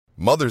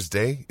Mother's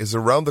Day is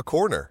around the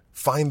corner.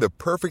 Find the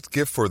perfect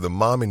gift for the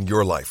mom in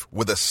your life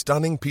with a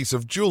stunning piece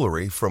of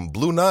jewelry from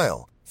Blue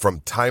Nile.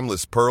 From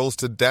timeless pearls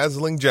to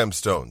dazzling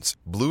gemstones,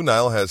 Blue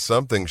Nile has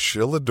something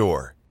she'll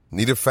adore.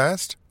 Need it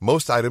fast?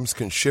 Most items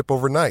can ship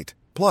overnight.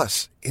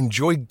 Plus,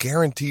 enjoy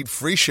guaranteed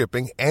free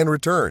shipping and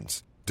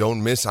returns.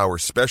 Don't miss our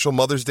special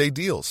Mother's Day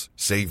deals.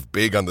 Save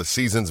big on the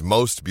season's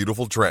most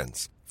beautiful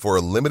trends. For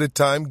a limited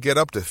time, get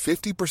up to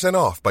 50%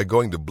 off by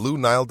going to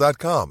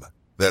BlueNile.com.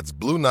 That's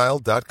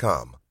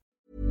BlueNile.com.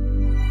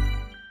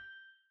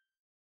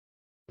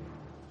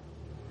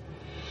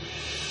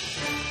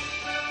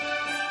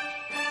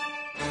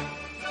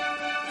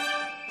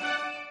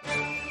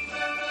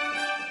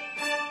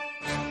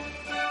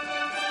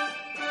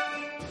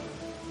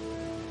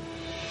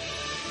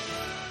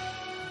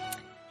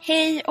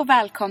 Hej och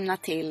välkomna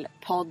till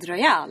Podd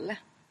Royal,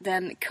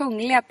 den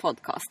kungliga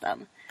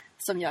podcasten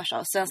som görs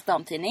av Svensk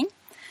Damtidning.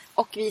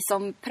 Och vi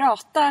som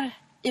pratar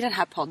i den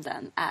här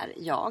podden är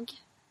jag,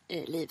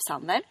 Liv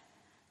Sander,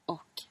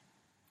 och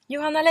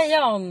Johanna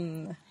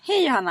Lejon.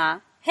 Hej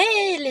Johanna!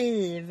 Hej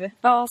Liv!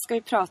 Vad ska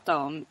vi prata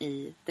om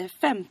i det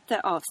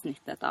 5:e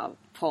avsnittet av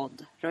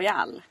Podd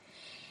Royal?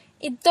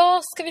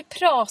 Idag ska vi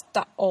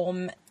prata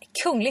om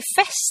kunglig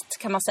fest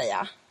kan man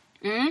säga.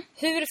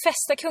 Hur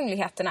festar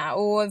kungligheterna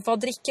och vad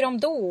dricker de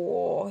då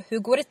och hur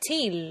går det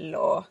till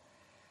och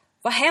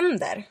vad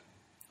händer?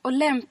 Och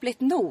lämpligt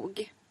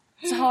nog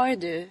så har ju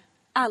du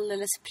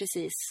alldeles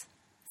precis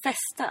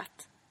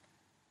festat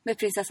med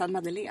prinsessan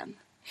Madeleine.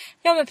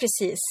 Ja men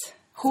precis.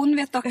 Hon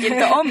vet dock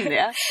inte om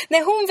det.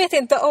 Nej, hon vet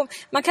inte om.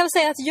 Man kan väl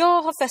säga att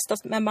jag har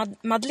festat med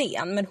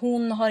Madeleine, men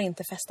hon har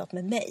inte festat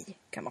med mig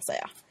kan man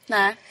säga.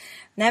 Nej.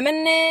 Nej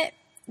men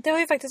det har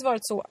ju faktiskt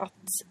varit så att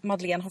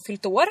Madeleine har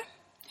fyllt år.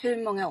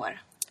 Hur många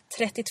år?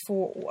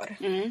 32 år.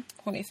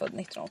 Hon är född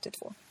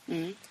 1982.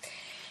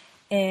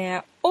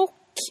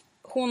 Och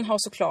hon har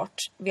såklart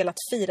velat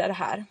fira det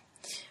här.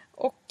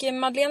 Och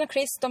Madeleine och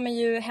Chris, de är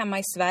ju hemma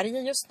i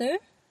Sverige just nu.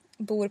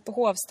 Bor på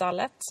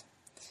Hovstallet.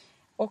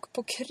 Och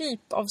på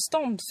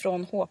krypavstånd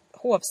från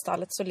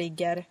Hovstallet så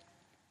ligger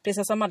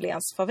prinsessa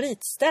Madeleines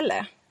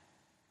favoritställe.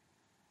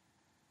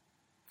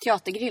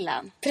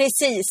 Teatergrillen.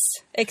 Precis,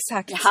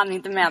 exakt. Jag hann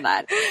inte med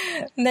där.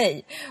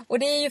 Nej, och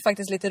det är ju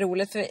faktiskt lite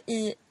roligt för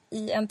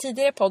i en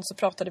tidigare podd så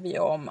pratade vi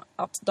om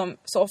att de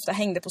så ofta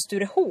hängde på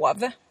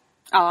Sturehov.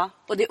 Ja,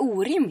 och det är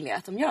orimligt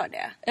att de gör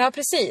det. Ja,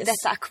 precis.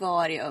 Detta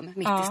akvarium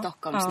mitt i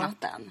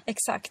Stockholmsnatten.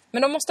 Exakt.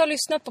 Men de måste ha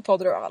lyssnat på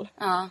Podd Royal.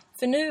 Ja.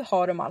 För nu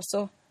har de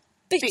alltså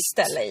bytt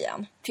ställe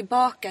igen.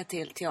 Tillbaka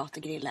till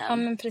Teatergrillen. Ja,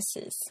 men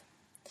precis.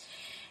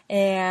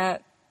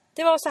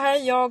 Det var så här,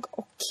 jag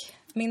och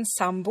min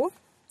sambo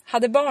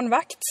hade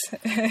barnvakt.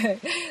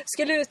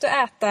 Skulle ut och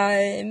äta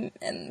en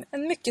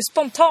mycket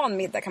spontan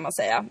middag kan man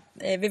säga.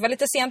 Vi var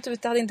lite sent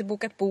ute, hade inte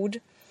bokat bord.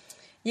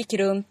 Gick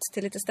runt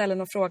till lite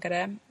ställen och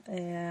frågade.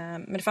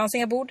 Men det fanns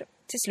inga bord.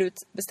 Till slut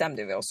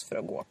bestämde vi oss för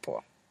att gå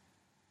på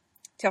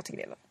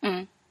Teatergrillen.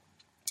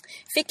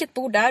 Fick ett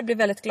bord där, blev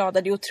väldigt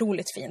glada. Det är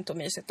otroligt fint och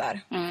mysigt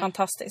där.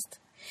 Fantastiskt.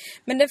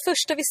 Men det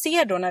första vi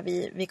ser då när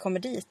vi kommer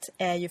dit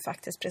är ju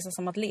faktiskt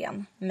prinsessa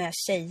Madeleine med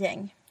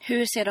tjejgäng.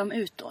 Hur ser de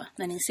ut då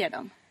när ni ser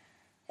dem?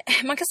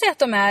 Man kan säga att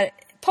de är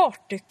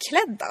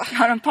partyklädda.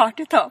 Har de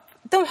partytopp?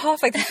 De har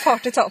faktiskt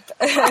partytopp.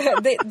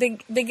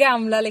 det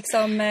gamla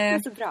liksom... Det är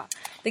så bra.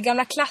 Det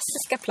gamla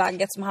klassiska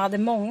plagget som hade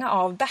många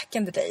av back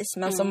in the days.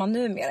 Men som man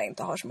numera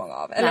inte har så många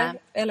av.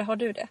 Eller har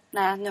du det?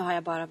 Nej, nu har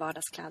jag bara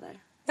vardagskläder.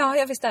 Ja,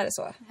 jag visst är det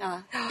så.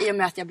 Ja, i och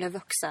med att jag blev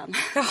vuxen.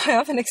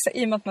 Ja, men exakt,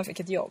 i och med att man fick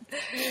ett jobb.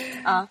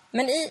 Ja.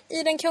 Men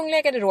i den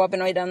kungliga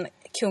garderoben och i den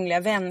kungliga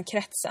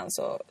vänkretsen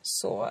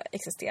så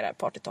existerar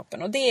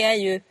partytoppen. Och det är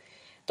ju...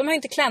 De har ju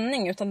inte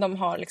klänning utan de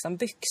har liksom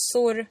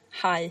byxor,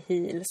 high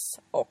heels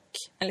och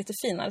en lite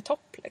finare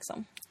topp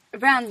liksom.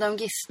 Random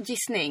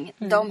gissning.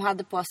 De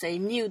hade på sig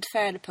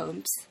nude-färgade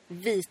pumps,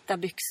 vita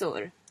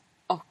byxor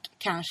och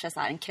kanske så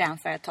här en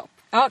krämfärgad topp.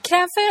 Ja,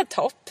 krämfärgad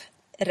topp,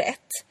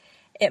 rätt.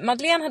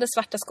 Madeleine hade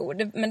svarta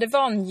skor, men det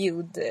var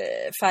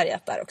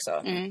nude-färgat där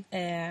också.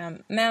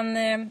 Men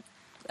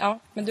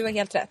du har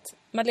helt rätt.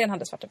 Madeleine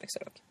hade svarta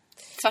byxor också.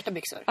 Svarta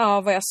byxor?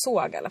 Ja, vad jag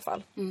såg i alla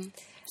fall.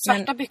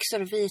 Svarta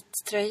byxor och vit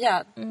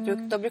tröja,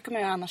 då brukar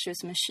man ju annars se ut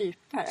som en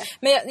kypare.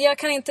 Men jag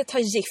kan inte ta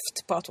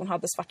gift på att hon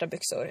hade svarta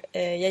byxor.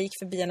 Jag gick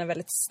förbi henne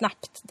väldigt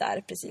snabbt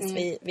där, precis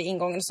vid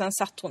ingången. Och sen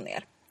satt hon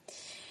ner.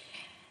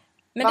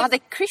 Men vad hade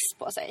Chris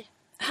på sig?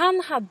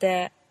 Han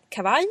hade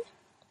kavaj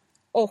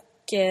och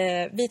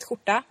vit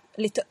skjorta.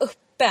 Lite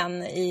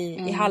öppen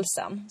i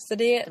halsen. Så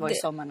det var ju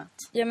sommarnatt.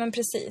 Ja, men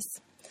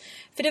precis.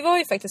 För det var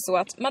ju faktiskt så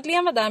att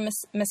Madeleine var där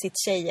med sitt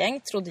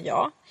tjejgäng, trodde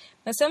jag.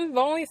 Men sen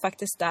var hon ju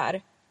faktiskt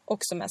där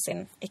också med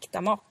sin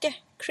äkta make,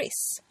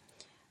 Chris.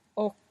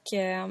 Och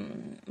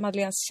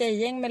Madeleines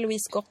tjejgäng med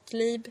Louise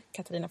Gottlieb,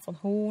 Katarina von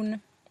Horn,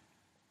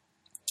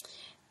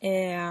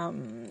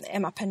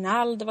 Emma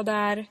Pernald var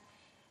där.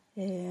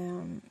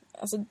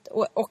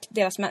 Och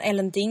deras män,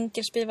 Ellen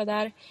Dinkelspiel var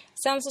där.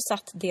 Sen så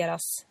satt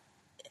deras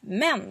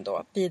män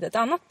då vid ett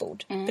annat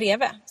bord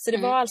bredvid. Så det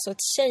var alltså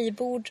ett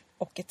tjejbord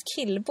och ett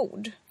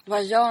killbord. Det var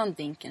Jan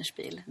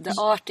Dinkelspiel. The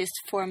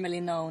artist formerly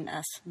known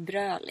as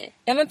Bröli.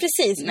 Ja, men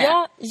precis.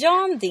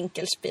 Jan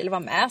Dinkelspiel var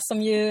med,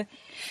 som ju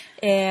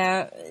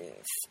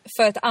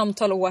för ett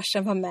antal år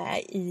sedan var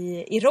med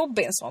i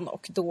Robinson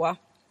och då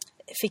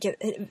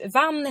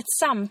vann ett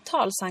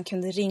samtal så han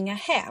kunde ringa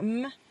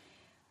hem.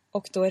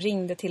 Och då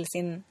ringde till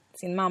sin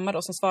mamma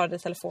då, som svarade i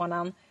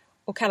telefonen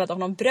och kallade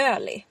honom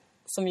Bröli,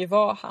 som ju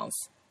var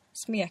hans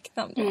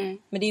smeknamn då.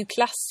 Men det är ju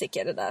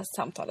klassiker, det där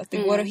samtalet. Det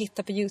går att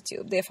hitta på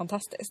YouTube, det är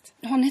fantastiskt.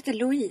 Hon heter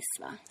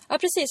Louise, va? Ja,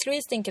 precis.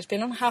 Louise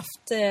Dinkelspiel. Hon har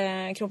haft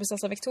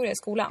kronprinsessa Victoria i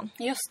skolan.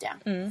 Just det.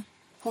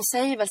 Hon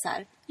säger väl så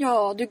här: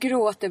 ja, du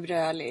gråter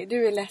Bröli,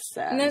 du är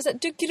ledsen. Nej, så,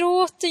 du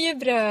gråter ju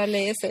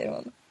Bröli, säger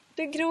hon.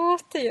 Du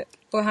gråter ju.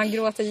 Och han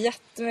gråter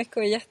jättemycket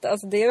och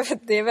alltså det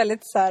är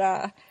väldigt så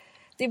här.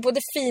 Det är både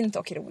fint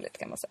och roligt,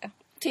 kan man säga.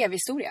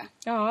 TV-historia.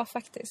 Ja,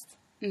 faktiskt.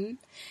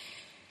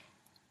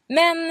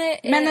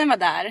 Männen var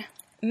där.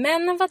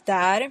 Männen var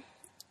där.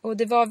 Och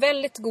det var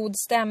väldigt god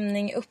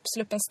stämning,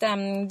 uppsluppen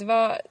stämning.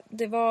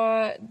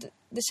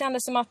 Det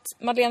kändes som att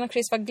Madeleine och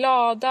Chris var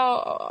glada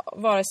att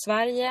vara i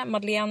Sverige.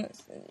 Madeleine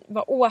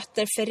var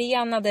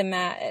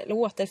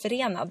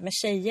återförenad med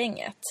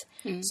tjejgänget.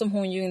 Som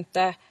hon ju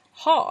inte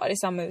har i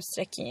samma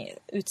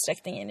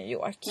utsträckning i New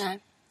York. Nej.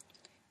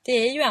 Det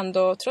är ju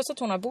ändå, trots att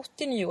hon har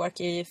bott i New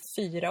York i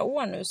 4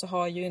 år nu, så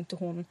har ju inte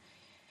hon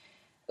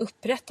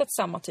upprättat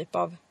samma typ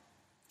av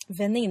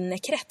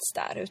väninnekrets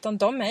där. Utan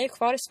de är ju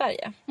kvar i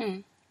Sverige.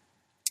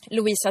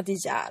 Louisa De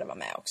Geer var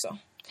med också.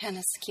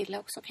 Hennes kille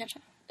också kanske?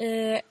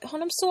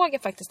 Honom såg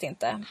jag faktiskt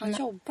inte. Han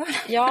jobbar.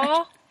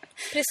 Ja,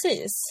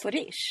 precis.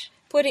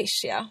 På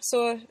Rish, ja.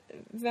 Så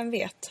vem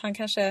vet, han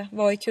kanske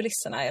var i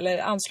kulisserna eller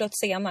anslöt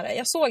senare.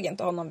 Jag såg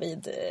inte honom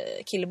vid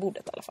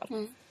killebordet i alla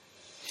fall.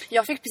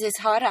 Jag fick precis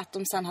höra att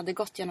de sen hade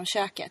gått genom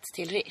köket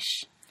till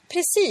Rish.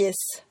 Precis,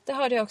 det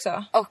hörde jag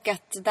också. Och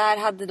att där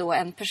hade då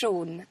en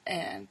person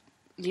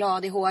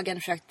glad i hågen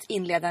försökt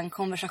inleda en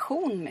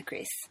konversation med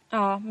Chris.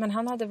 Ja, men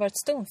han hade varit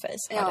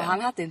stoneface. Ja,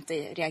 han hade inte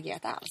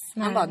reagerat alls.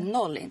 Nej. Han var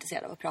noll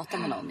intresserad av att prata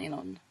med någon i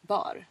någon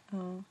bar.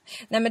 Ja.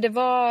 Nej, men det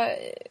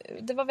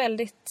var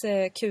väldigt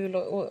kul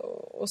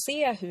att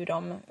se hur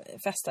de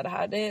festade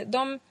här.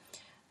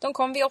 De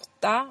kom vid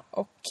 8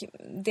 och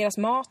deras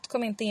mat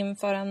kom inte in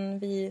förrän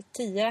vid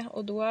 10.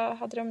 Och då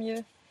hade de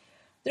ju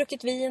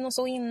druckit vin och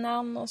så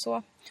innan och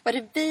så. Var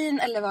det vin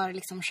eller var det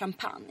liksom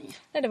champagne?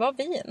 Nej, det var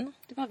vin.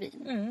 Det var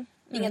vin.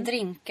 Inga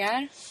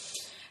drinkar?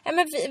 Ja,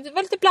 men det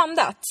var lite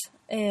blandat.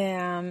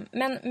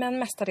 Men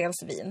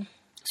mestadels vin.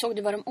 Såg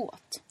du vad de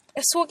åt?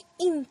 Jag såg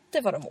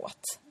inte vad de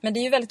åt. Men det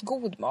är ju väldigt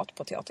god mat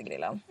på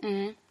Teatergrillen.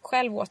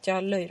 Själv åt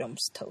jag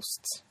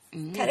löjromstoast.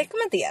 Kan jag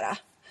rekommendera.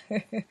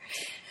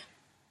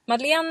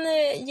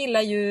 Madeleine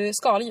gillar ju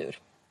skaldjur.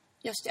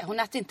 Just det, hon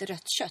äter inte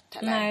rött kött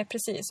heller. Nej,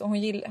 precis. Och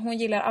hon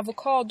gillar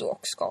avokado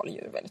och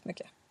skaldjur väldigt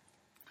mycket.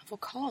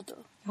 Avokado?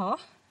 Ja,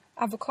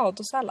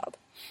 avokadosallad.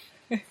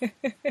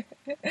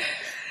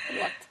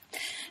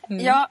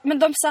 Ja, men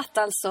de satt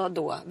alltså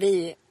då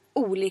vid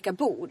olika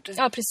bord.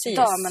 Ja, precis.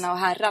 Damerna och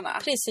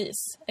herrarna.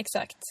 Precis,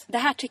 exakt. Det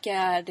här tycker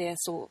jag är det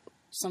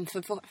som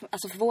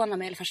förvånar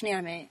mig eller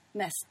fascinerar mig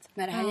mest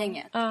med det här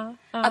gänget.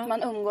 Att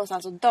man umgås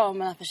alltså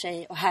damerna för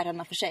sig och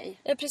herrarna för sig.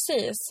 Ja,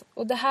 precis.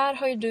 Och det här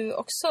har ju du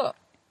också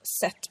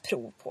sett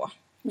prov på.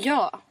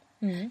 Ja.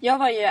 Jag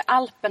var ju i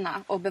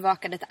Alperna och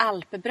bevakade ett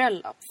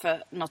alpebröllop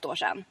för något år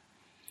sedan.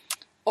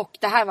 Och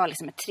det här var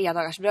liksom ett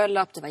 3-dagars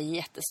bröllop. Det var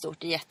jättestort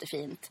och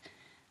jättefint.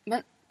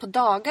 Men på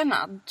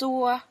dagarna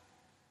då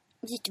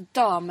gick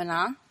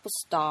damerna på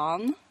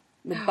stan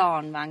med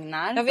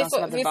barnvagnar. Ja,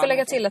 vi får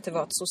lägga till att det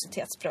var ett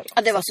societetsbröllop.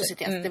 Ja, det var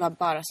societet. Det var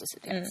bara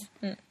societet.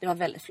 Det var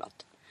väldigt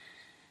flott.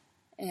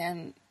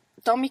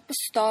 De gick på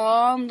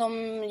stan.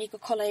 De gick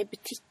och kollade i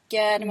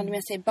butiker. De hade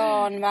med sig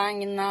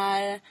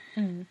barnvagnar.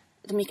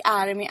 De gick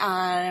arm i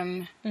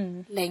arm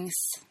längs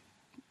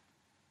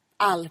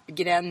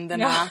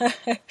alpgränderna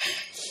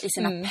i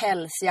sina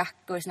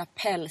pälsjackor, i sina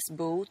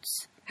pälsboots.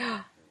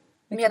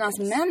 Medan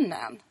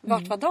männen,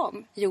 vart var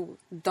de? Jo,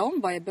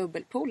 de var i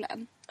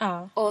bubbelpoolen.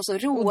 Och så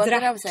roade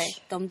de sig.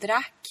 De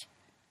drack.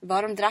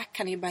 Vad de drack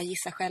kan ni bara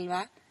gissa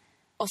själva.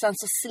 Och sen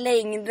så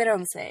slängde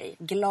de sig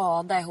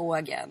glada i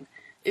hågen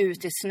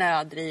ut i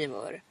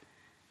snödrivor.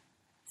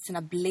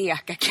 Sina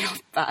bleka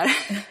kroppar.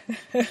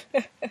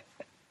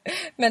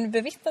 Men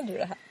bevittnade du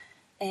det här?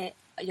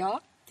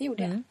 Ja, det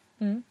gjorde jag.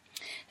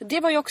 Det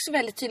var ju också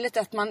väldigt tydligt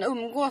att man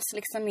umgås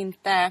liksom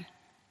inte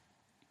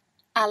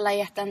alla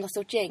i ett enda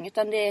stort gäng.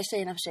 Utan det är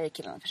tjejerna för sig och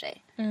killarna för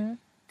sig.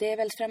 Det är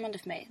väldigt främmande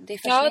för mig. Det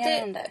är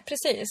fascinerande. Ja,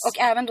 precis. Och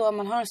även då om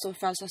man har en stor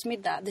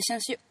födelsedagsmiddag. Det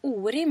känns ju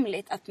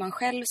orimligt att man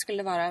själv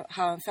skulle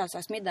ha en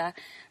födelsedagsmiddag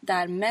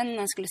där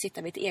männen skulle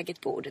sitta vid ett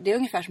eget bord. Det är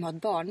ungefär som att ha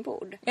ett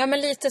barnbord. Ja,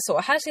 men lite så.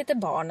 Här sitter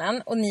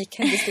barnen och ni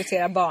kan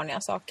diskutera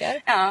barniga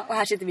saker. Ja, och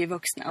här sitter vi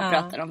vuxna och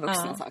pratar om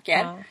vuxna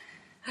saker.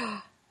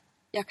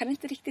 Jag kan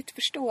inte riktigt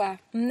förstå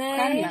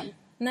skärmen.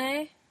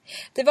 Nej.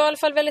 Det var i alla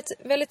fall väldigt,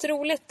 väldigt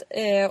roligt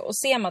att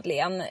se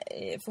Madeleine.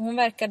 För hon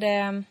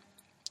verkade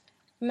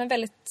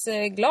väldigt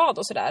glad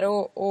och sådär.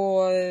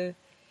 Och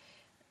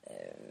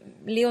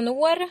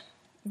Leonor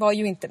var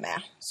ju inte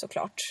med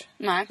såklart.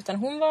 Nej. Utan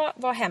hon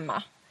var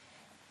hemma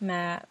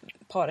med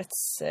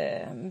parets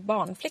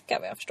barnflicka,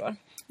 vad jag förstår.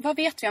 Vad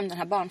vet vi om den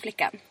här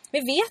barnflickan? Vi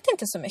vet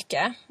inte så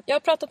mycket. Jag har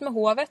pratat med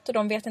hovet och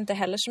de vet inte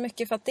heller så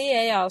mycket. För att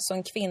det är alltså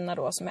en kvinna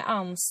då som är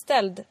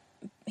anställd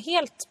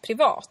helt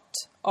privat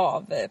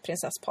av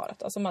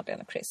prinsessparet. Alltså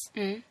Madeleine och Chris.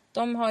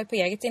 De har ju på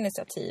eget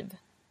initiativ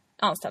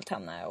anställt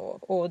henne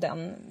och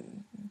den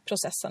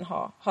processen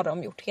har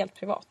de gjort helt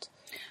privat.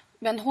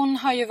 Men hon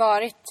har ju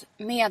varit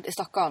med i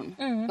Stockholm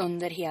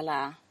under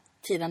hela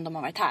tiden de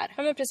har varit här.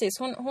 Ja men precis,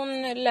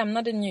 hon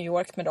lämnade New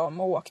York med dem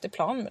och åkte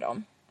plan med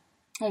dem.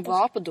 Hon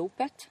var på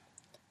dopet.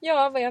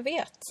 Ja, vad jag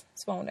vet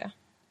så var hon det.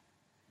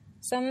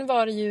 Sen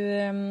var det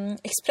ju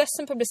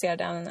Expressen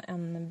publicerade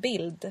en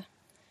bild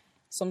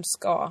som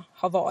ska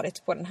ha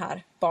varit på den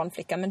här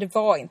barnflickan. Men det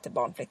var inte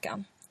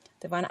barnflickan.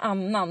 Det var en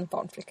annan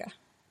barnflicka.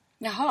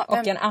 Jaha.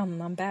 Och en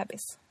annan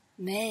bebis.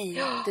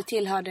 Nej, det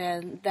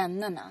tillhörde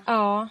vännerna.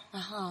 Ja.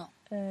 Aha.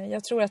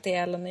 Jag tror att det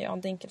är Ellen och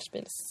Jan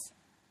Dinkelspiels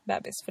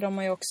bebis. För de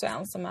har ju också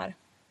en som är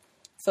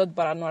född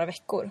bara några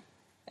veckor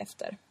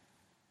efter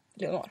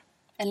Leonor.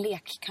 En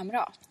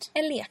lekkamrat.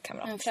 En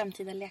lekkamrat. En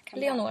framtida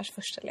lekkamrat. Leonors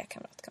första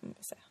lekkamrat kan man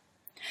väl säga.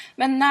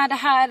 Men när det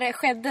här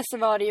skedde så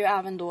var det ju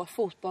även då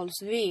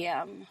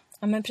fotbolls-VM.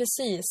 Ja men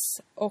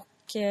precis. Och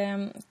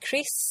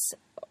Chris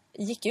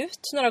gick ut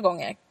några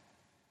gånger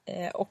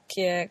och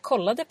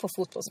kollade på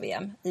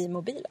fotbolls-VM i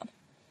mobilen.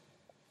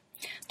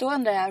 Då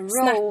undrar jag,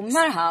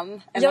 roamar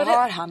han? Eller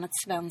har han ett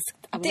svenskt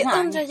abonnemang? Det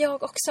undrar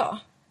jag också,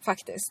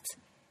 faktiskt.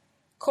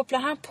 Kopplar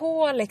han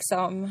på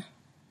liksom...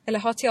 Eller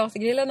har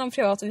Teatergrillen någon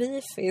privat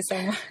wifi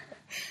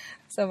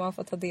som man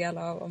får ta del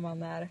av om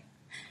man är...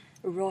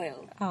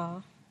 Royal.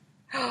 Ja.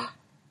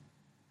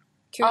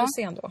 Kul att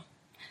se ändå.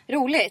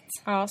 Roligt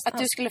Ja, att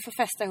du skulle få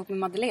festa ihop med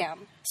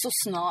Madeleine så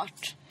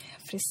snart.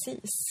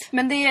 Precis.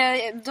 Men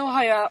då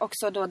har jag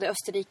också då det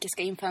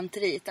österrikiska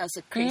infanteriet,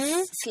 alltså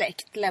Chris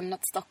släkt,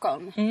 lämnat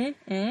Stockholm.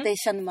 Det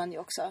känner man ju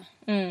också.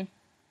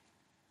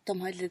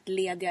 De har ett lite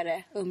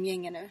ledigare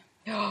umgänge nu.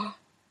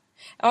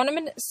 Ja, nej,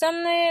 men sen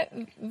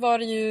var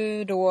det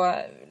ju då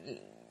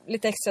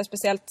lite extra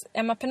speciellt.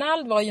 Emma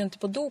Penald var ju inte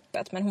på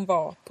dopet, men hon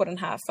var på den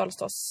här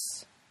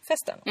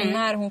födelsedagsfesten. Och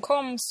när hon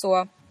kom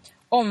så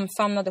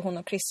omfamnade hon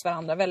och Chris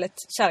varandra väldigt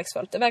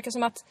kärleksfullt. Det verkar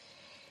som att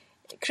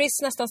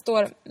Chris nästan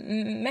står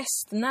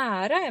mest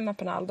nära Emma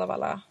Penald av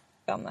alla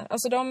vänner.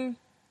 Alltså de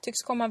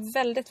tycks komma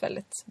väldigt,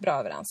 väldigt bra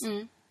överens.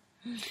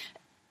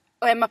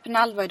 Och Emma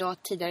Penald var ju då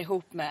tidigare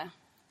ihop med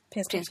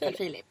Prins Carl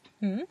Philip.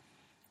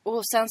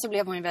 Och sen så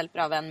blev hon ju väldigt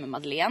bra vän med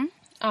Madeleine.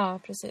 Ja,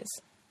 precis.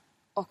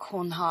 Och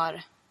hon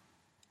har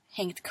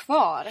hängt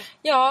kvar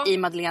i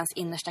Madeleines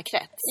innersta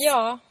krets.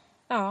 Ja.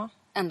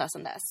 Ända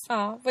sedan dess.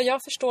 Ja, vad jag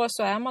förstår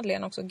så är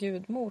Madeleine också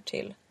gudmor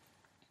till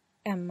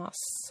Emmas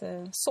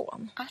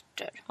son.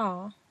 Arthur.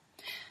 Ja.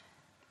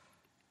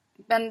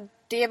 Men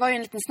det var ju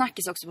en liten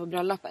snackis också på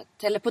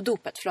bröllopet. Eller på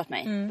dopet, förlåt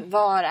mig.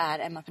 Var är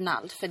Emma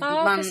Penald?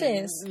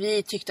 För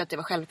vi tyckte att det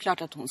var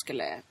självklart att hon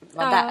skulle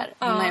vara där.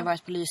 Hon har ju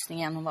varit på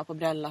lysningen, hon var på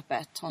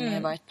bröllopet. Hon har ju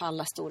varit på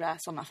alla stora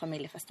sådana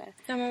familjefester.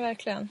 Ja, men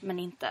verkligen. Men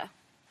inte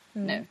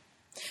nu.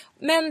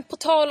 Men på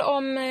tal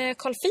om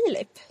Carl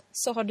Philip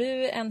så har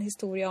du en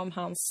historia om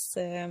hans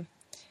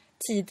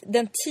tid.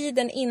 Den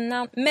tiden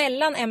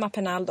mellan Emma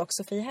Penald och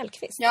Sofie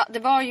Hellqvist. Ja, det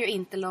var ju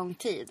inte lång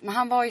tid. Men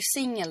han var ju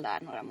singel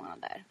där några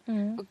månader.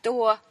 Och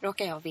då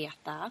råkar jag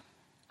veta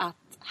att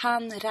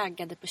han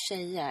raggade på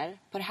tjejer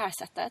på det här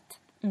sättet.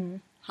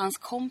 Hans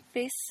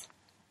kompis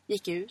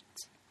gick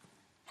ut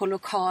på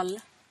lokal.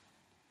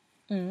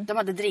 De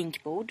hade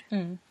drinkbord.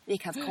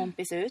 Gick hans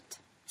kompis ut.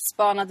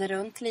 Spanade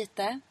runt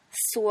lite.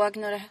 Såg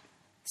några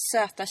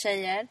söta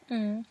tjejer.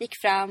 Gick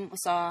fram och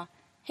sa: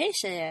 hej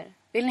tjejer,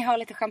 vill ni ha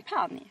lite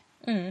champagne?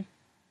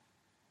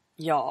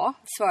 Ja,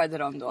 svarade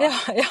de då.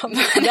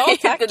 Ja,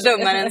 tack. Inte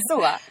dummare än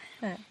så.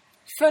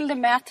 Följde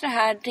med till det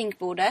här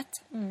drinkbordet.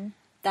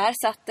 Där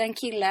satt en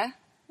kille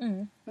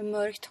med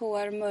mörkt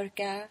hår,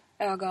 mörka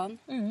ögon.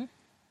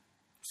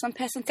 Som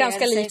presenterade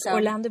ganska sig lik som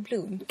Orlando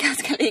Bloom.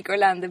 Ganska lik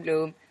Orlando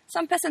Bloom.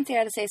 Som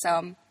presenterade sig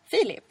som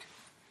Philip.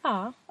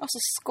 Ja. Och så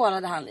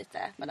skålade han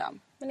lite med dem.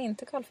 Men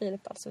inte Carl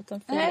Philip alltså,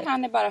 utan Philip. Nej,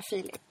 han är bara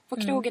Philip. På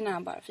krogen är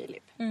han bara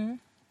Philip.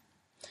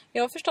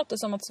 Jag har förstått det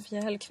som att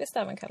Sofia Hellqvist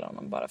även kallar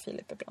honom bara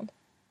Philip ibland.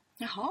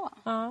 Jaha.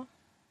 Ja.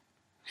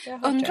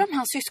 Undrar om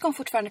hans syskon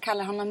fortfarande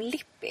kallar honom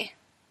Lippi.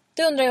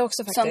 Det undrar jag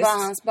också faktiskt. Som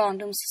var hans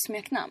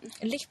barndomssmeknamn.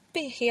 Lippi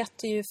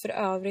heter ju för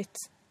övrigt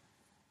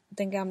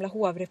den gamla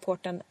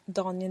hovreportern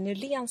Daniel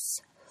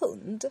Nyléns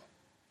hund.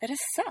 Är det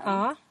sant?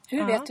 Ja.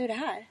 Hur vet du det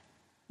här?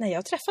 Nej, jag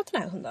har träffat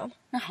den här hunden.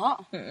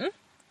 Jaha.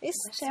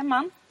 Visst. Där ser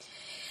man.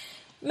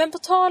 Men på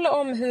tal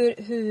om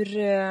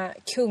hur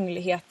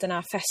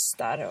kungligheterna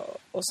festar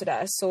och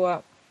sådär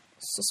så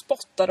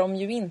spottar de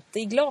ju inte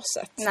i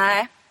glaset.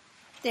 Nej,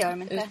 det gör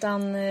de inte.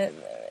 Utan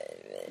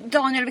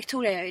Daniel och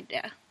Victoria gör ju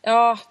det.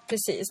 Ja,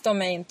 precis.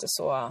 De är inte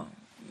så...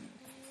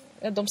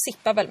 De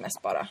sippar väl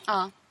mest bara.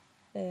 Ja.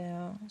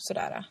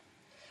 Sådär.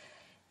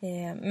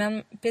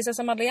 Men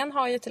prinsessa Madeleine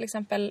har ju till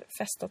exempel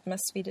festat med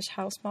Swedish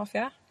House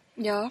Mafia.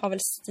 Ja. Har väl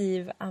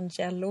Steve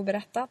Angello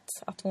berättat.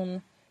 Att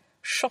hon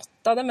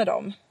shottade med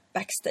dem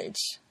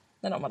backstage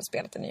när de hade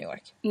spelat i New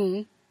York.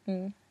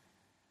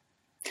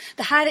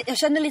 Det här, jag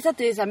känner lite att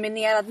det är så här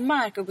minerad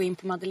mark att gå in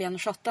på Madeleine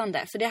och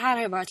shottande. För det här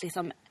har ju varit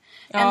liksom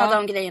en av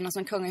de grejerna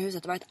som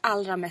kungahuset har varit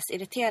allra mest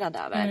irriterad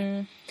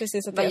över.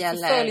 Precis, att vad det har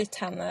gäller förföljt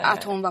henne.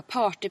 att hon var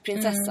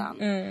partyprinsessan.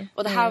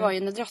 Och det här var ju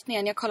när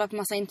drottningen, jag kollade på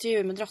massa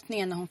intervjuer med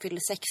drottningen när hon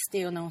fyllde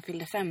 60 och när hon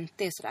fyllde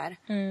 50 sådär.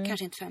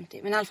 Kanske inte 50,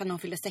 men i alla fall när hon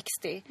fyllde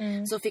 60.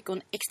 Så fick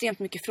hon extremt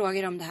mycket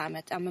frågor om det här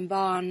med att men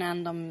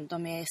barnen,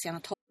 de är i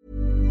sena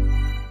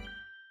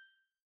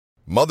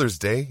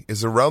Mother's Day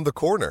is around the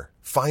corner.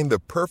 Find the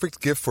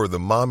perfect gift for the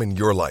mom in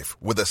your life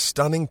with a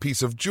stunning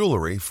piece of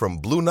jewelry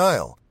from Blue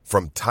Nile.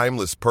 From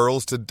timeless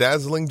pearls to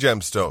dazzling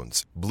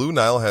gemstones, Blue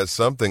Nile has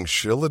something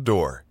she'll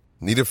adore.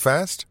 Need it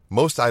fast?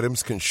 Most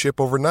items can ship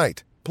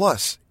overnight.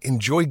 Plus,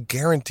 enjoy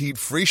guaranteed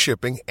free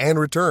shipping and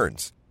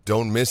returns.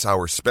 Don't miss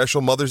our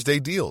special Mother's Day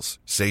deals.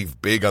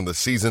 Save big on the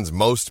season's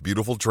most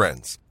beautiful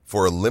trends.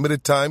 For a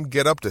limited time,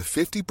 get up to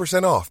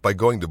 50% off by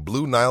going to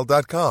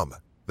BlueNile.com.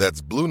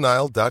 That's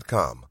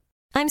BlueNile.com.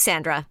 I'm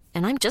Sandra,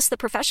 and I'm just the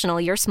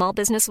professional your small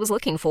business was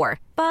looking for.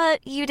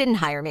 But you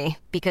didn't hire me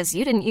because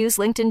you didn't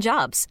use LinkedIn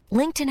Jobs.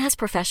 LinkedIn has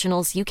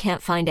professionals you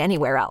can't find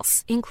anywhere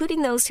else,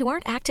 including those who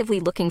aren't actively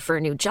looking for a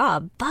new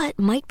job, but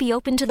might be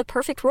open to the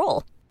perfect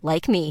role,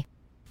 like me.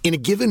 In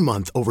a given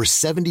month, over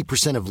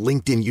 70% of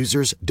LinkedIn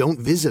users don't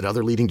visit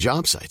other leading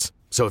job sites.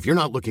 So if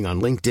you're not looking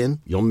on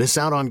LinkedIn, you'll miss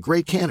out on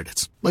great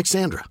candidates, like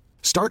Sandra.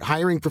 Start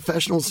hiring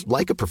professionals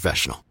like a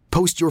professional.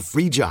 Post your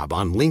free job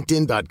on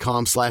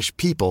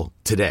linkedin.com/people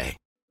today.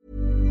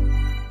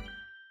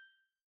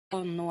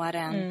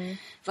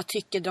 Vad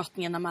tycker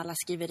drottningen om alla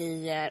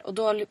skriverier? Och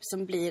då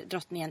liksom blir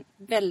drottningen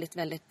väldigt,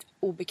 väldigt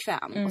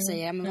obekväm och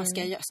säger, men vad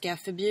ska jag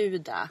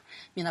förbjuda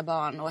mina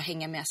barn att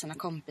hänga med sina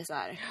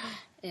kompisar?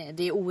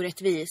 Det är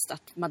orättvist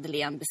att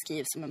Madeleine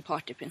beskrivs som en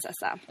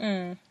partyprinsessa.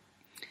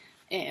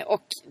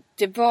 Och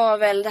det var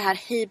väl det här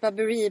Hiba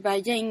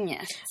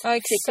Beriba-gänget. Ja,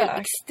 fick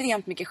väl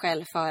extremt mycket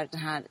skäll för den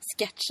här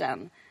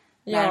sketchen.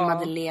 När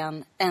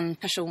Madeleine, en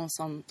person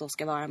som då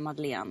ska vara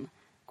Madeleine,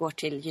 går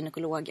till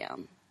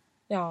gynekologen.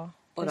 Ja,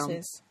 och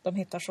precis. De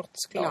hittar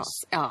shotsglas.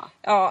 Ja.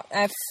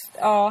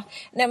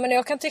 Nej, men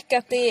jag kan tycka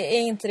att det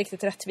är inte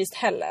riktigt rättvist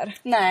heller.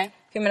 Nej.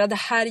 För jag menar, det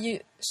här är ju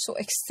så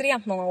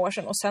extremt många år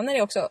sedan. Och sen är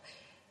det också,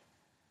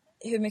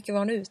 hur mycket var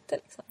hon ute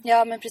liksom?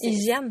 Ja, men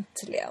precis.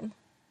 Egentligen.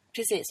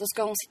 Precis, och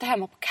ska hon sitta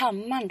hemma på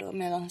kammaren då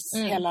medan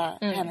hela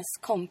hennes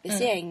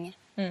kompisgäng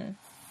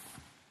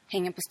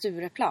hänger på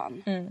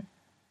Stureplan?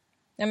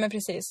 Ja, men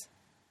precis.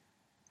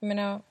 Jag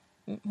menar,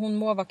 hon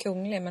må vara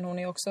kunglig, men hon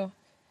är också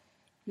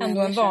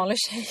ändå en vanlig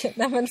tjej.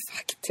 Nej, men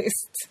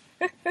faktiskt.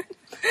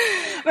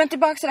 Men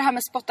tillbaka till det här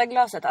med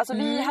spottaglaset. Alltså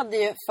vi hade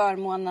ju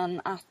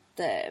förmånen att...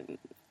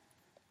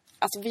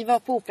 alltså vi var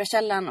på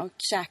Operakällaren och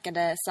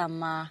käkade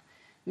samma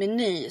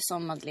meny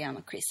som Madeleine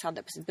och Chris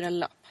hade på sitt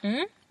bröllop.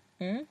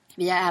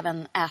 Vi har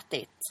även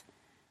ätit...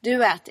 Du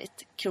har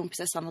ätit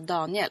kronprinsessan och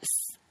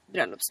Daniels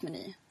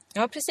bröllopsmeny.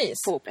 Ja, precis.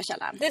 På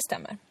Operakällaren. Det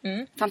stämmer.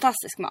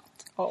 Fantastisk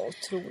mat. Ja,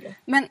 otroligt.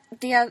 Men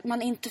det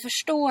man inte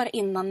förstår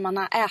innan man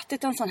har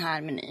ätit en sån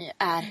här meny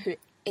är hur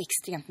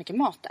extremt mycket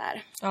mat det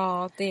är.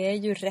 Ja, det är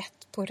ju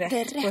rätt på rätt.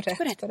 Det är rätt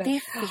på rätt. Det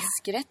är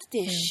fiskrätt, det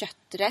är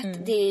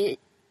kötträtt, det är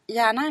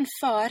gärna en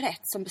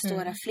förrätt som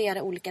består av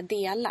flera olika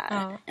delar.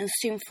 Ja. En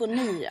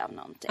symfoni av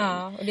någonting.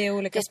 Ja, och det är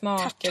olika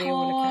smaker. Det är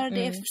tartar,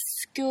 det är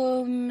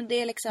skum, det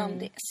är liksom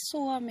det är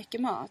så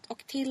mycket mat.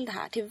 Och till det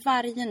här, till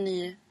varje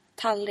ny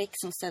tallrik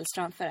som ställs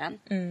framför en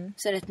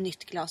så är det ett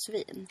nytt glas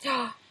vin.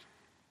 Ja,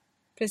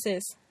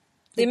 precis.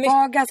 Det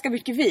var ganska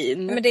mycket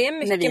vin. Men det är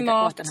mycket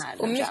mat den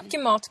här och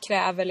mycket mat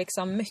kräver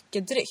liksom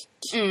mycket dryck.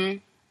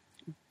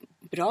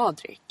 Bra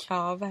dryck.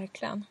 Ja,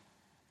 verkligen.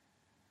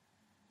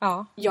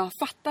 Ja. Jag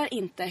fattar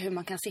inte hur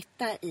man kan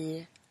sitta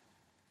i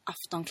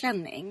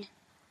aftonklänning,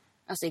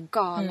 alltså i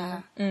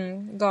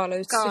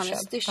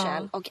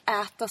galautstyrsel och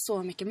äta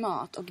så mycket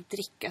mat och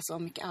dricka så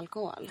mycket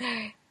alkohol.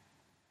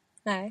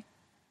 Nej.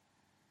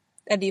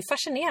 Det är ju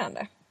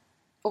fascinerande.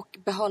 Och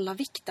behålla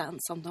vikten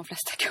som de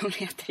flesta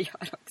kungligheter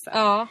gör också.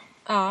 Ja.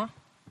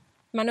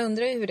 Man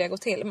undrar ju hur det går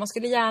till. Man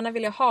skulle gärna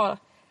vilja ha,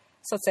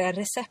 så att säga,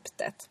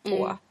 receptet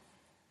på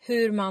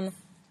hur man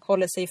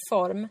håller sig i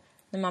form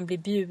när man blir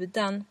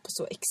bjuden på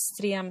så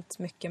extremt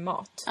mycket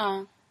mat.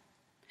 Ja.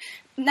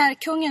 När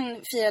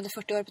kungen firade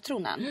 40 år på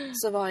tronen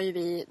så var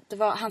ju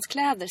hans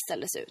kläder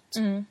ställdes ut.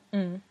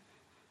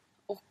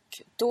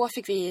 Och då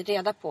fick vi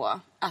reda på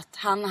att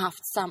han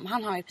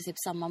har i princip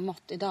samma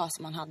mått idag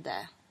som han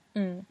hade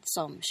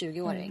som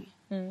 20-åring.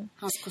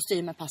 Hans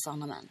kostymer passar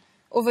honom än.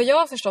 Och vad jag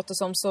har förstått det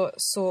som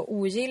så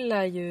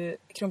ogillar ju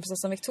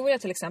kronprinsessan Victoria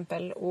till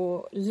exempel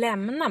att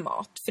lämna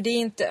mat. För det är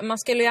inte, man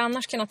skulle ju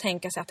annars kunna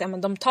tänka sig att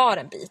men de tar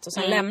en bit och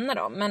sen lämnar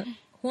de. Men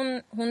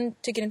hon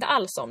tycker inte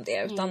alls om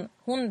det, utan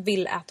hon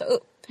vill äta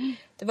upp.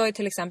 Det var ju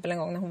till exempel en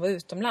gång när hon var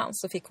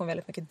utomlands så fick hon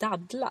väldigt mycket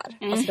dadlar.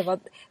 Alltså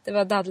det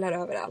var dadlar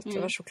överallt. Det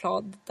var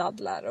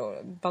chokladdadlar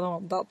och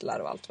banandadlar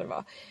och allt vad det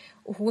var.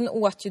 Och hon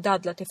åt ju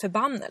dadlar till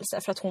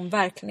förbannelse för att hon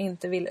verkligen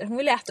inte ville... Hon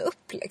ville äta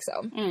upp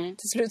liksom.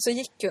 Till slut så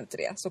gick ju inte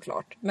det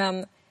såklart.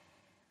 Men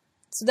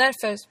så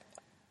därför...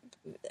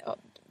 Ja,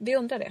 vi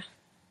undrar det.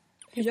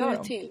 Hur gör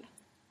de? Till?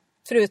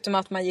 Förutom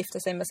att man gifter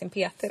sig med sin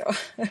PT då.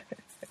 Det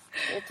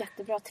är ett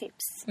jättebra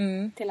tips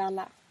till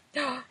alla.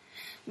 Ja.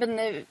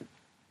 Men...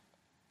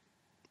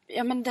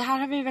 Ja, men det här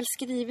har vi väl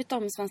skrivit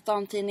om i Svensk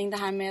Damtidning. Det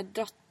här med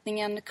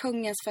drottningen,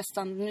 kungens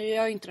festande. Nu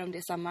gör ju inte de det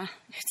i samma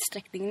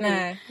utsträckning nu.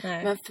 Nej.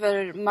 Men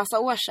för massa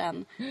år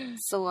sedan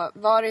så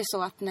var det ju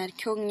så att när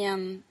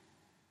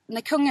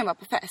kungen var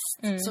på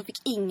fest så fick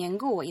ingen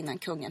gå innan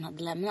kungen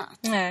hade lämnat.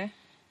 Nej.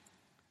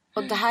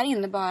 Och det här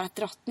innebar att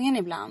drottningen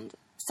ibland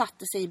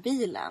satte sig i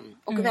bilen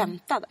och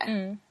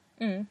väntade.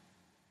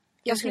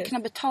 Jag skulle kunna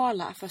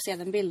betala för att se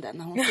den bilden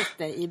när hon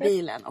sitter i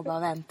bilen och bara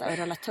väntar och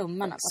rullar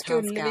tummarna på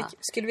att han ska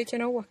skulle vi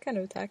kunna åka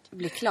nu, tack?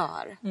 Bli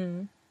klar.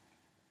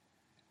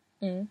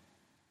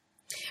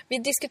 Vi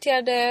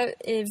diskuterade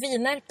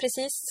viner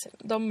precis.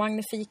 De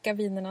magnifika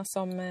vinerna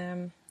som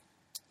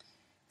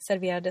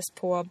serverades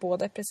på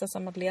både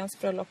prinsessan Madeleines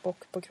bröllop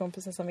och på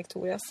kronprinsessan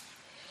Victorias.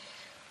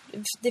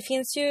 Det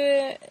finns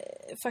ju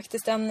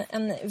faktiskt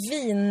en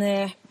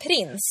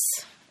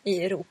vinprins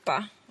i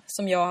Europa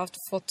som jag har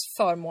fått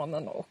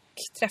förmånen att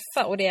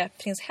träffa. Och det är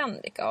prins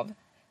Henrik av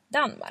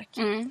Danmark.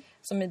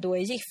 Som då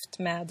är gift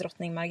med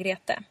drottning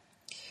Margrethe.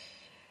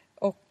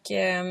 Och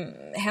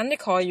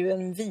Henrik har ju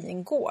en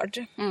vingård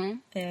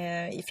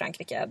i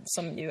Frankrike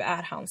som ju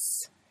är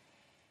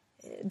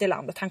det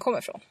landet han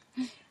kommer från.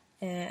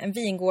 En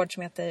vingård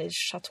som heter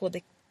Château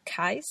de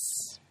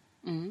Cayes.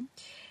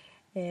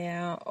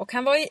 Och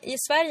han var i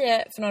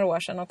Sverige för några år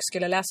sedan och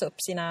skulle läsa upp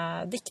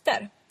sina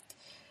dikter.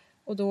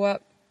 Och då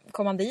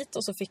kom han dit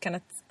och så fick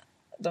han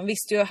de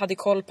visste ju, hade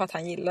koll på att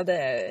han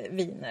gillade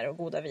viner och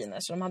goda viner.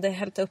 Så de hade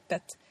hällt upp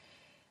ett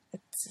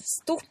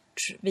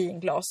stort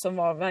vinglas som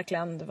var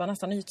verkligen, det var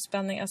nästan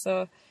ytspänning.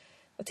 Alltså,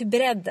 var till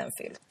bredden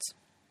fyllt.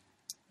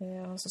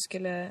 Och så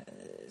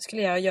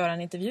skulle jag göra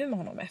en intervju med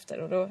honom efter.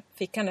 Och då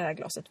fick han det här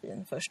glaset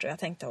vin först. Och jag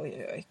tänkte,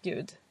 oj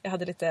gud. Jag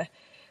hade lite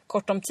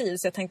kort om tid.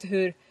 Så jag tänkte,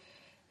 hur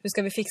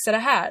ska vi fixa det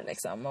här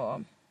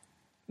liksom?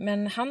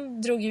 Men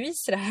han drog ju i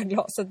sig det här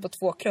glaset på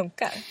 2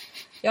 klunkar.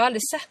 Jag har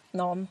aldrig sett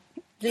någon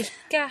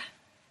dricka.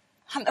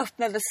 Han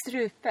öppnade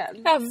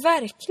strupen. Ja,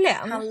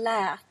 verkligen. Han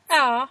lät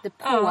det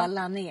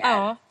påla ner.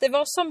 Ja, det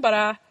var som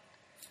bara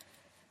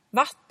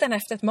vatten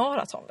efter ett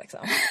maraton liksom.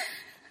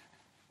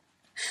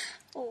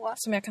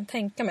 Som jag kan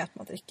tänka mig att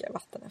man dricker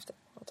vatten efter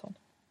ett maraton.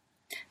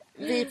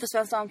 Vi på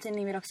Svensk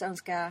Damtidning vill också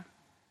önska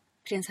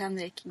prins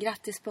Henrik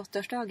grattis på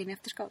 80-årsdagen i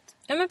efterskott.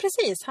 Ja, men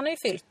precis. Han har ju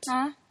fyllt.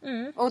 Ja.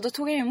 Och då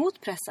tog jag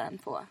emot pressen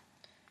på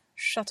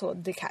Château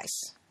de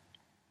Cayes.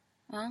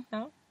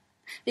 Ja.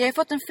 Vi har ju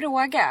fått en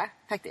fråga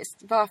faktiskt.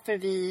 Varför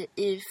vi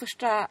i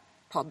första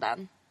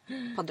podden,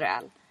 Podd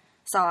Royal,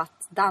 sa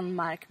att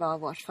Danmark var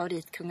vårt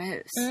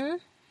favoritkungahus.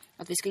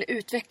 Att vi skulle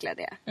utveckla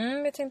det.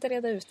 Vi tänkte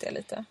reda ut det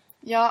lite.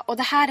 Ja, och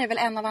det här är väl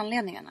en av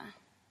anledningarna.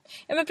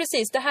 Ja, men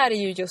precis. Det här är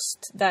ju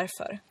just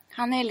därför.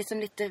 Han är liksom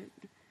lite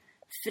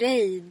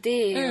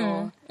frejdig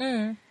och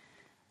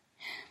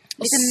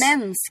lite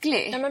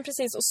mänsklig. Ja, men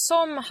precis. Och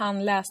som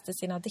han läste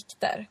sina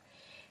dikter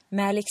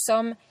med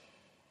liksom,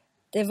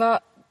 det var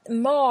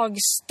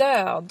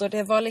magstöd och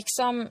det var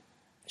liksom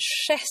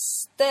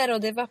gester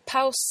och det var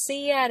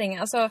pausering.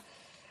 Alltså,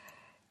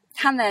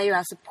 han är ju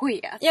alltså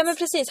poet. Ja, men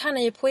precis. Han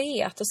är ju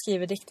poet och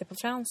skriver dikter på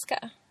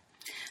franska.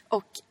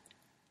 Och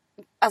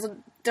alltså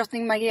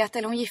drottning Margrethe,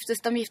 eller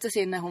de gifte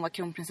sig när hon var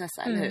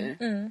kronprinsessa, eller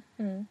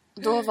hur?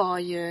 Då var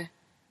ju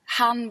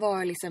han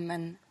var liksom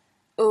en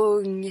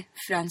ung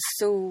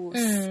fransos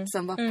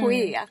som var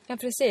poet. Ja,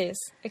 precis.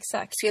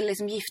 Exakt. Skulle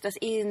liksom giftas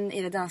in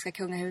i det danska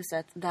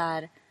kungahuset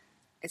där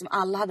liksom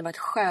alla hade varit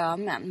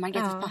sjömän.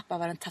 Margrethes pappa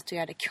var den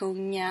tatuerade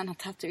kungen. Han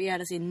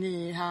tatuerade sig i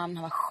Nyhamn.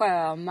 Han var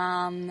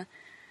sjöman.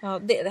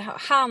 Ja,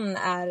 han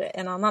är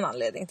en annan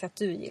anledning till att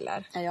du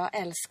gillar. Ja, jag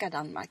älskar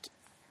Danmark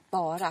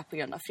bara på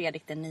grund av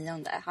Fredrik den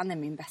 9. Han är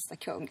min bästa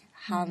kung.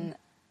 Han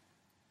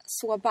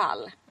så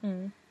ball.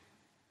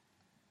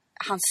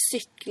 Han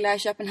cyklar i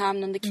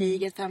Köpenhamn under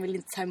kriget för han ville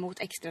inte ta emot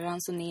extra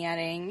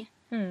ransonering.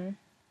 Han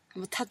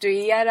var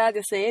tatuerad,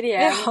 jag säger det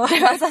igen. Ja. Det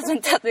var alltså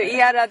en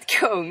tatuerad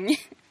kung.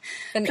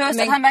 Plus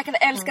att han verkade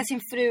älska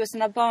sin fru och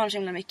sina barn så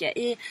himla mycket.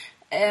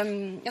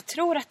 Jag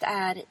tror att det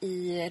är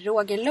i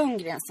Roger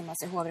Lundgren som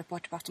alltså är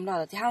hovreporter på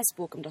Aftonbladet, i hans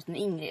bok om drottning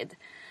Ingrid,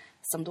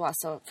 som då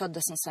alltså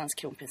föddes som svensk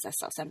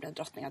kronprinsessa och sen blev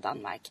drottning av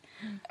Danmark.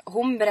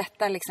 Hon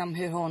berättar liksom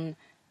hur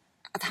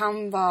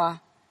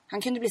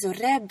han kunde bli så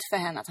rädd för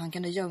henne att han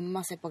kunde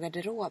gömma sig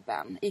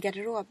i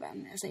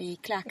garderoben, alltså i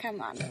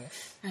klädkammaren.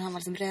 Men han var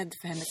liksom rädd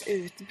för hennes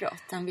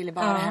utbrott. Han ville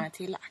bara ha henne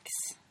till lax.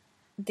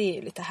 Det är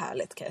ju lite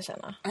härligt, kan jag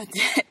känna.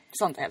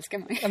 Sånt älskar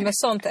man. Ja, men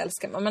sånt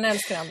älskar man. Man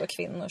älskar ändå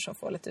kvinnor som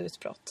får lite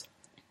utbrott.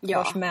 Ja.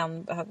 Vars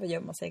män behöver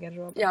gömma sig i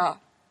garderoben. Ja,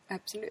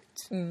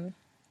 absolut.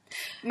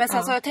 Men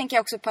sen så tänker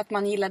jag också på att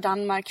man gillar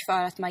Danmark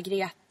för att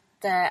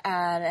Margrethe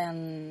är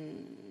en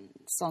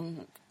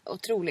sån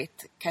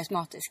otroligt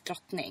karismatisk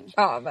drottning.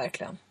 Ja,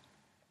 verkligen.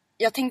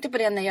 Jag tänkte på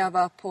det när jag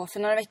var på, för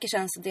några veckor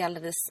sedan så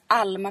delades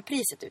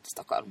Alma-priset ut i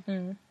Stockholm.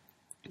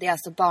 Det är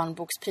alltså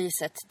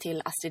barnbokspriset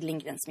till Astrid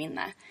Lindgrens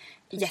minne.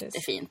 Precis.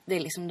 Jättefint. Det är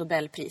liksom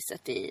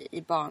Nobelpriset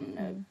i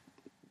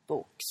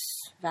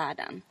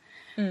barnboksvärlden.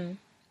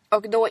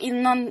 Och då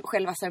innan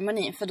själva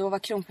ceremonin, för då var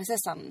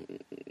kronprinsessan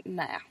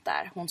med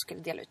där. Hon skulle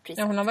dela ut priset.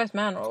 Ja, hon har varit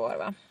med några år,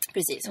 va?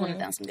 Precis, hon är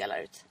den som delar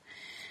ut.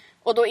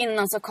 Och då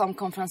innan så kom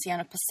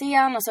konferencieren upp på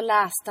scen och så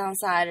läste han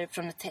så här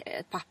från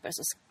ett papper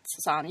så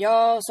sa han: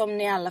 ja, som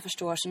ni alla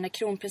förstår så när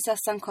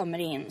kronprinsessan kommer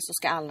in så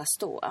ska alla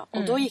stå.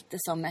 Och då gick det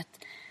som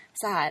ett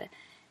så här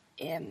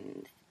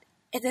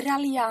ett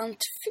raljant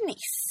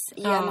fniss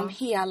genom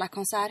hela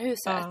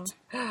konserthuset.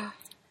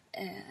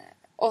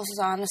 Och så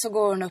sa han, så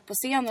går hon upp på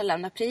scen och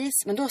lämnar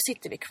pris, men då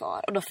sitter vi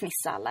kvar och då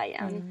fnissar alla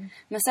igen.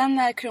 Men sen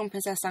när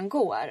kronprinsessan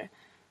går,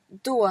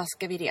 då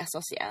ska vi resa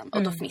oss igen.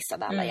 Och då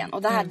fnissade alla igen.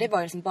 Och det här, det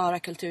var liksom bara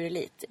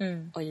kulturelit.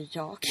 Och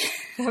jag.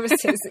 Ja,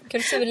 precis.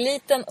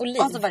 Kultureliten och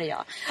liv. Och så var det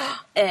jag.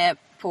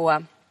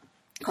 På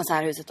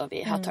konserthuset då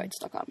vid Hötorget i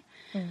Stockholm.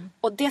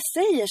 Och det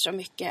säger så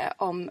mycket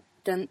om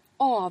den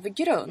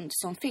avgrund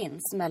som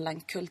finns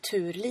mellan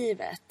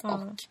kulturlivet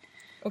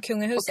och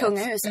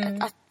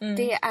kungahuset. Att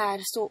det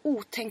är så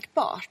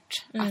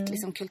otänkbart att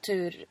liksom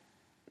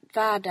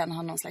kulturvärlden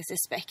har någon slags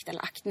respekt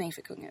eller aktning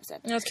för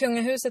kungahuset. Ja, att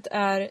kungahuset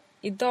är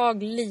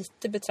idag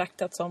lite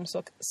betraktat som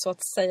så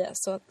att säga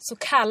så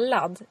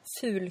kallad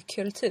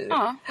fulkultur.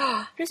 Ja,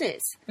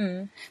 precis.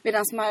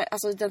 Medan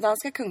alltså, det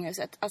danska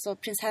kungahuset, alltså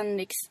prins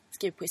Henrik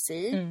skriver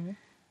poesi,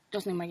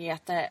 drottning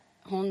Margrethe,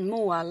 hon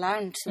målar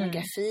en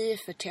scenografi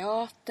för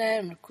teater,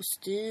 hon har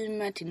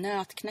kostymer till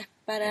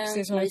Nötknäpparen.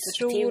 Precis, hon är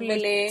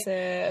otroligt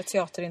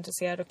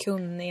teaterintresserad och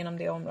kunnig inom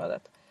det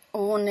området. Och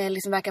hon är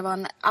liksom, verkar vara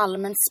en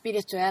allmänt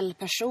spirituell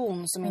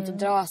person som inte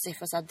drar sig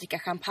för att dricka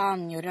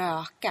champagne och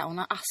röka. Hon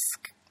har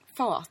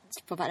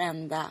askfat på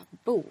varenda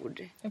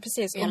bord. Ja,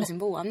 precis. I hela sin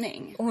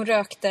våning. Och hon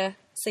rökte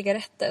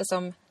cigaretter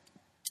som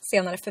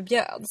senare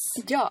förbjöds.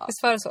 Ja,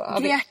 visst var det så?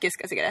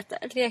 grekiska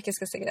cigaretter.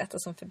 Grekiska cigaretter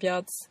som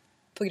förbjöds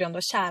på grund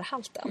av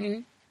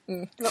kärhalten.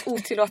 Det var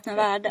otillåtna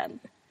värden.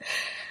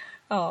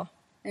 Ja.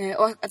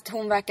 Och att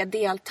hon verkar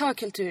delta i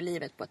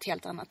kulturlivet på ett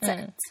helt annat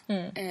sätt.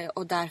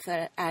 Och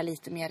därför är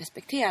lite mer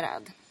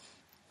respekterad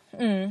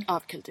av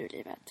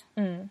kulturlivet.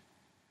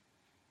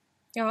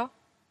 Ja.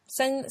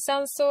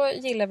 Sen så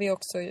gillar vi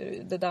också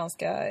det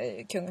danska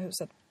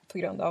kungahuset på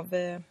grund av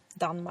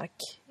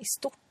Danmark i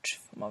stort,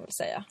 får man väl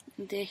säga.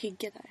 Det är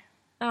hygge där.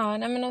 Ja,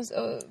 nej, men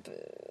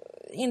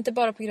inte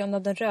bara på grund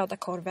av den röda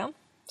korven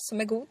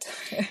som är god.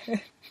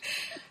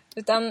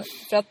 Utan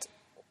för att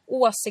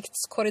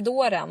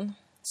åsiktskorridoren,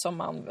 som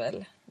man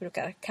väl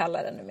brukar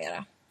kalla den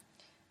numera,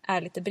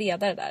 är lite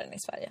bredare där än i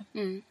Sverige.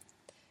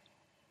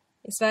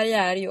 I Sverige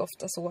är det ju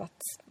ofta så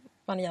att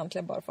man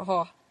egentligen bara får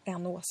ha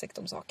en åsikt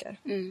om saker.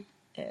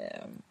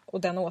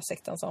 Och den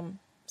åsikten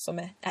som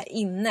är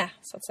inne,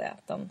 så att säga,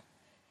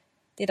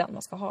 det är den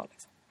man ska ha.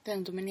 Liksom.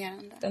 Den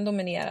dominerande. Den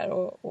dominerar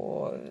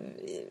och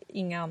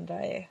inga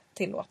andra är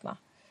tillåtna.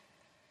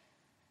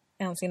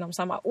 Ens inom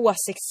samma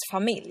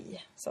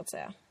åsiktsfamilj, så att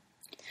säga.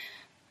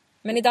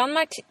 Men i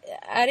Danmark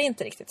är det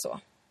inte riktigt så.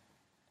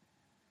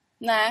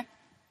 Nej.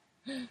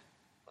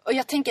 Och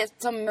jag tänker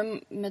som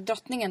med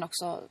drottningen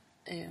också.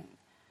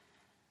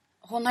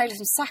 Hon har ju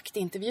liksom sagt i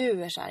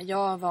intervjuer så här: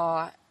 jag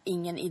var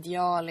ingen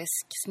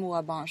idealisk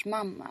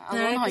småbarnsmamma.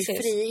 Alltså hon har ju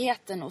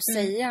friheten att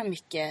säga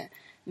mycket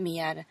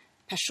mer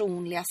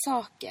personliga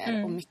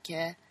saker och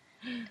mycket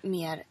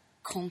mer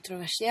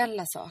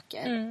kontroversiella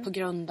saker på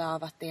grund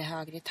av att det är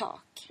högre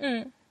tak.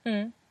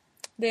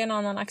 Det är en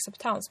annan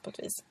acceptans på ett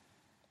vis.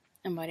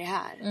 Än vad det är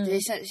här.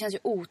 Det känns ju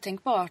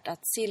otänkbart att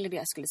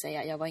Silvia skulle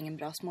säga: jag var ingen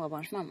bra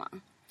småbarnsmamma.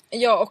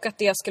 Ja, och att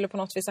det skulle på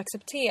något vis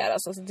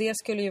accepteras. Alltså det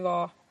skulle ju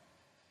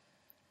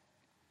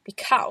bli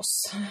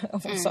kaos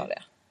om hon sa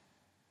det.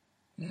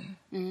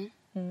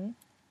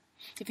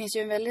 Det finns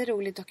ju en väldigt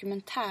rolig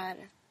dokumentär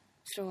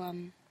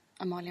från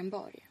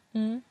Amalienborg.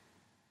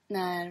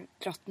 När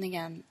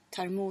drottningen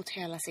tar emot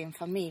hela sin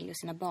familj och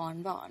sina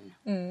barnbarn.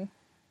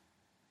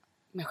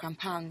 Med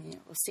champagne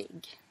och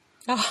cigg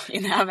i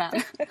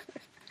näven.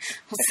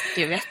 Hon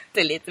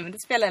skvätter lite, men det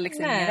spelar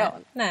liksom ingen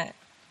roll.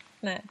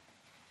 Nej,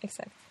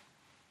 exakt.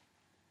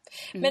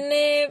 Men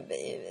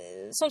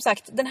som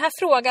sagt, den här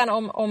frågan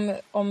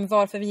om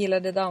varför vi gillar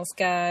det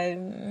danska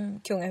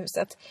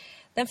kungahuset,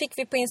 den fick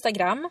vi på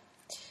Instagram.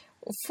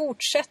 Och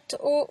fortsätt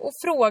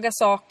att fråga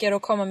saker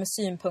och komma med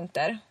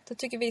synpunkter. Det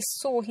tycker vi är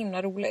så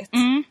himla roligt.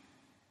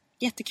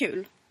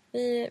 Jättekul.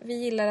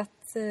 Vi gillar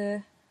att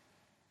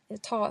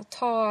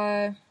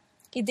ta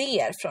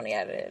idéer från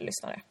er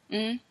lyssnare.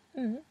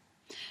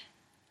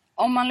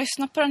 Om man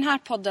lyssnar på den här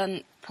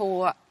podden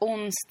på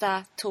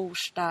onsdag,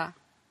 torsdag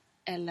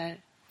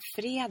eller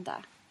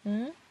fredag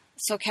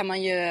så kan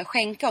man ju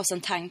skänka oss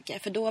en tanke.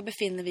 För då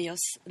befinner vi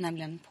oss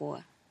nämligen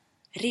på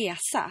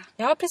resa.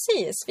 Ja,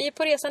 precis. Vi är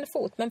på resande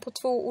fot, men på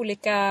 2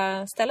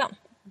 olika ställen.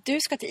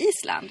 Du ska till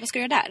Island. Vad ska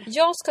du göra där?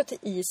 Jag ska till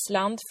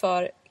Island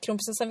för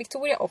kronprinsessan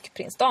Victoria och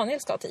prins Daniel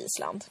ska till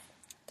Island.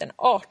 Den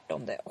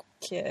 18 och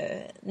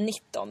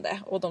 19.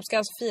 Och de ska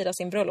alltså fira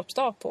sin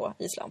bröllopsdag på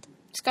Island.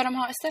 Ska de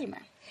ha Estelle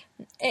med?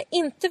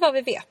 Inte vad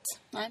vi vet.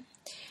 Nej.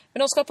 Men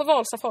de ska på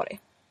valsafari.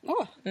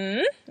 Åh.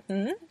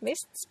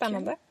 Visst,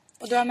 spännande.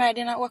 Och du har med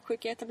dina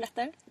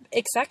åksjuketabletter?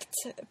 Exakt.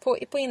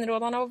 På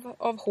inrådan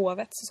av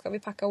hovet så ska vi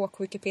packa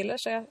åksjukepiller,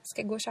 så jag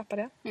ska gå och köpa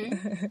det.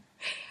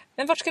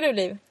 Men vart ska du,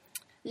 Liv?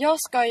 Jag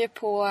ska ju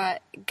på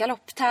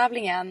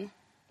galopptävlingen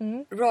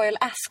Royal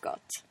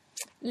Ascot.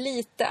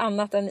 Lite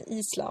annat än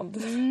Island.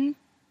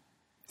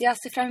 Jag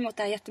ser fram emot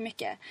det här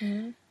jättemycket.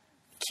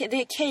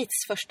 Det är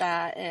Kates första,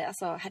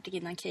 alltså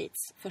hertiginnan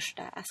Kates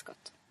första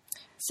Ascot.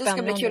 Så det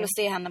ska bli kul att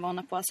se henne vad hon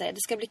har på sig.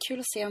 Det ska bli kul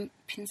att se om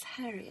prins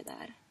Harry är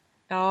där.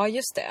 Ja,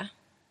 just det.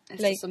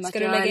 Ska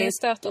du lägga in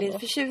stöten då? Lite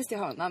förtjust i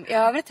honom. I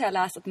övrigt har jag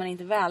läst att man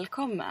inte är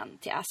välkommen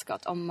till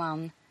Ascot om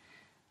man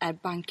är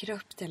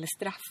bankrupt eller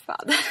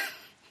straffad.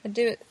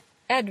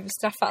 Är du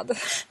straffad?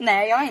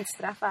 Nej, jag är inte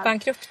straffad.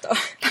 Bankrupt då?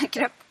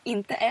 Bankrupt,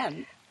 inte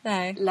än.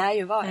 Nej. Lär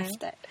ju vara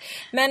efter.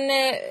 Men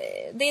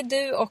det är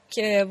du och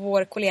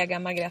vår kollega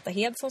Margareta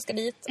Hed som ska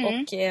dit.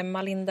 Och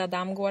Malinda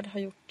Damgård har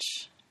gjort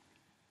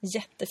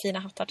jättefina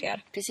hattar till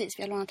er. Precis,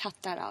 vi har lånat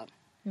hattar av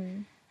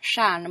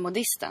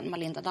stjärnmodisten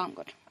Malinda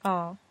Damgård.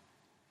 Ja.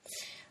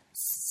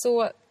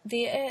 Så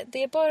det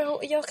är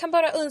bara, jag kan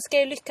bara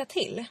önska er lycka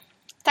till.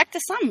 Tack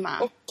detsamma.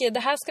 Och det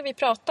här ska vi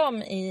prata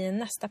om i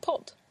nästa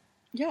podd.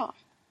 Ja.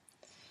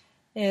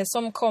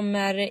 Som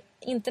kommer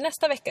inte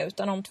nästa vecka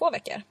utan om 2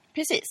 veckor.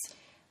 Precis.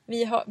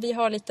 Vi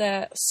har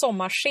lite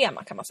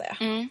sommarschema kan man säga.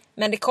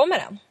 Men det kommer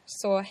en,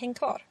 så häng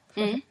kvar.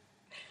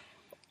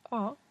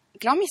 Ja.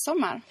 Glad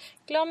midsommar.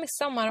 Glad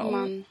midsommar. Om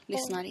man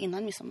lyssnar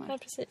innan midsommar. Ja,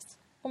 precis.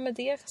 Och med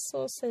det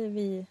så säger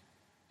vi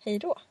hej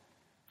då.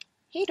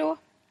 Hej då.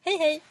 Hej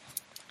hej.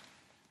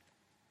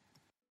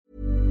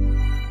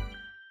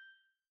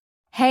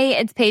 Hey,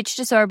 it's Paige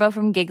DeSorbo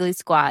from Giggly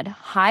Squad.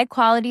 High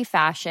quality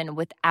fashion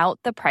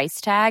without the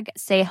price tag.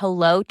 Say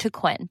hello to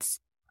Quince.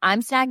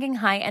 I'm snagging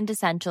high-end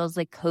essentials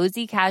like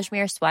cozy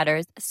cashmere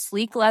sweaters,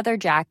 sleek leather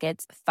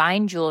jackets,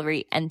 fine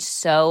jewelry, and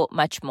so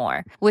much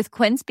more. With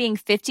Quince being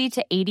 50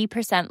 to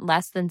 80%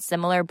 less than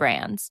similar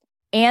brands.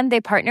 And they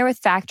partner with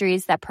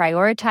factories that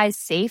prioritize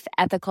safe,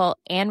 ethical,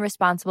 and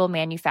responsible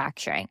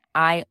manufacturing.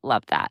 I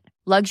love that.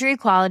 Luxury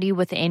quality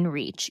within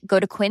reach. Go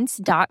to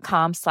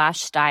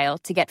quince.com/style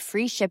to get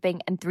free shipping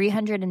and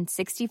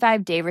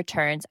 365-day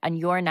returns on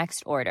your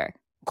next order.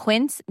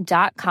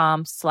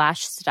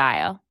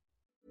 Quince.com/style.